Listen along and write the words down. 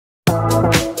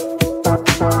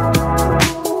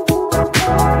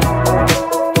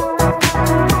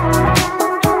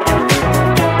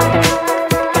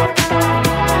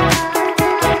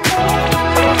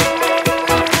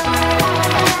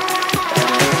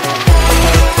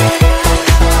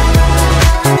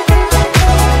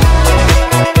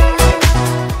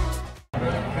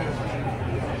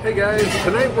guys,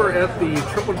 tonight we're at the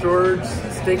Triple George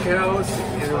Steakhouse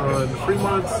on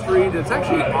Fremont Street. It's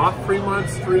actually off Fremont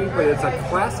Street, but it's a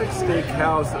classic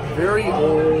steakhouse, very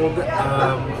old,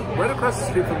 right across the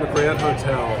street from the Grand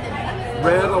Hotel.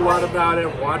 Read a lot about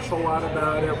it, watched a lot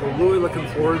about it. We're really looking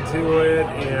forward to it,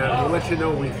 and we'll let you know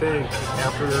what we think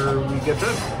after we get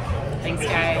done. Thanks,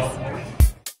 guys.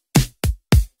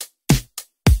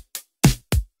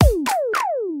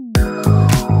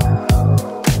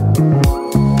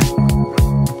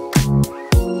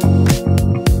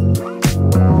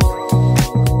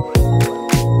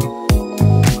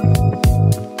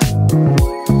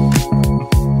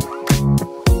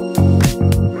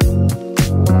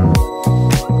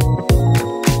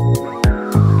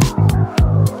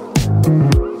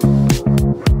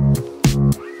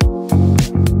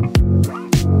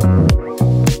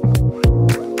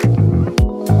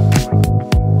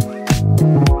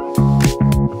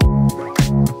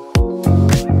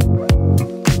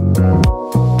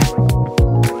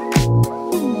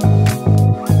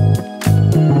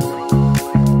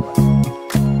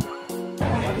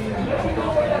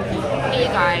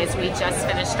 We just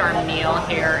finished our meal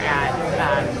here at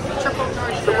Triple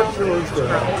George Grill.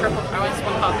 I always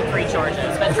want to call it the Three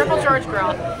Georges, but Triple George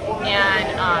Grill,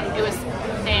 and it was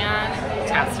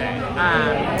fantastic.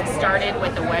 Started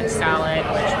with the wedge salad,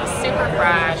 which was super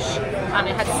fresh.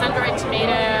 It had sun-dried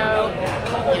tomato,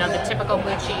 you know, the typical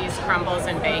blue cheese, crumbles,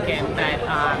 and bacon, but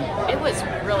it was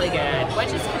really good.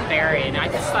 Wedges can vary, and I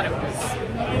just thought it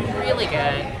was really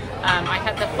good. I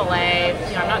had the filet.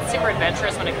 You know, I'm not super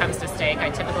adventurous when it comes to steak. I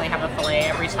typically have a filet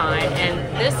every time, and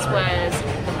this was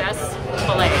the best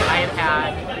filet I have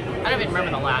had. I don't even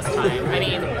remember the last time. I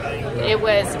mean, it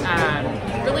was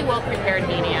really well prepared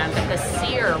medium, but the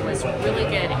sear was really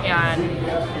good, and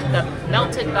the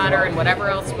melted butter and whatever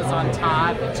else was on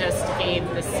top just gave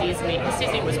the seasoning. The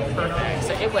seasoning was perfect,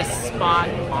 so it was spot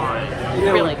on. You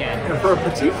know, really good. And for a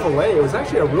petite filet, it was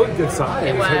actually a really good size.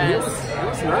 It was. It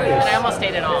was nice. And I almost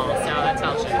ate it all, so that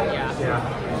tells you. Yeah.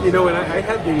 Yeah. You know, and I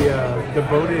had the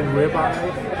bone-in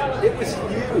ribeye. It was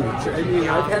huge. I mean,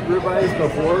 I've had ribeyes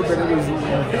before, but it was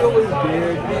really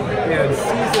big and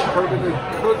seasoned perfectly,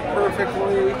 cooked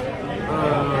perfectly.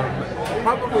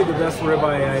 Probably the best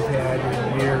ribeye I've had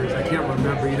in years. I can't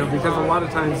remember, you know, because a lot of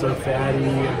times they're fatty,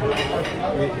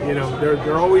 and, you know,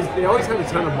 they always have a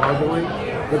ton of marbling,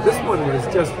 but this one was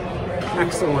just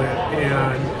excellent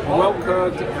and well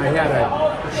cooked. I had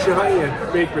a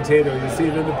giant baked potato. You see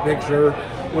it in the picture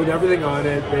with everything on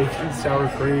it, bacon, sour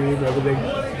cream, everything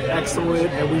excellent.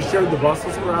 And we shared the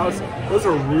Brussels sprouts. Those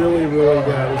are really, really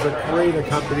good. It was a great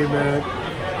accompaniment.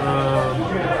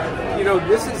 You know,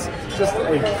 this is just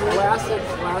a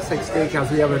classic steakhouse.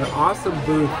 We have an awesome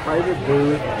booth, private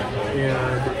booth,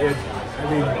 and I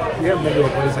mean, we haven't been to a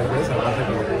place like this, I don't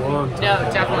think, in a long time.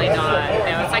 No, definitely not.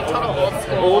 No, it's like total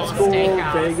old school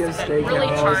steakhouse. Vegas steakhouse. Really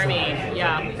charming,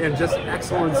 yeah. And just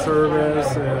excellent service,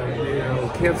 and, you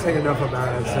know, can't say enough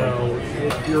about it. So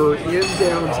if you're in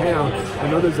downtown,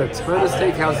 I know there's a ton of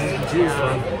steakhouses to choose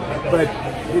from, but,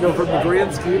 you know, from the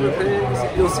grand scheme of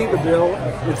things, you'll see the bill.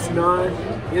 It's not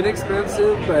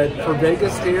inexpensive, but for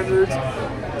Vegas standards,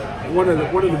 one of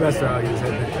the best values,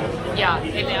 I think.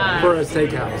 Yeah, for a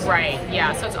steakhouse. Right,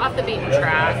 yeah. So it's off the beaten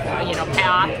track, you know,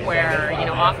 path where, you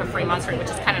know, off of Fremont Street, which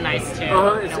is kind of nice too.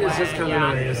 It's just kind of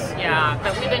nice. Yeah,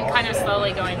 but we've been kind of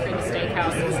slowly going through the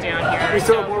steakhouses down here. We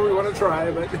still have more we want to try,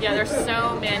 but yeah, there's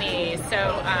so many.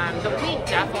 So, but we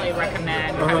definitely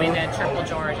recommend coming to Triple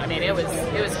George. I mean, it was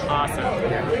awesome.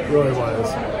 Yeah, it really was.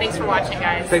 Thanks for watching,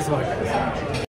 guys. Thanks a lot, guys.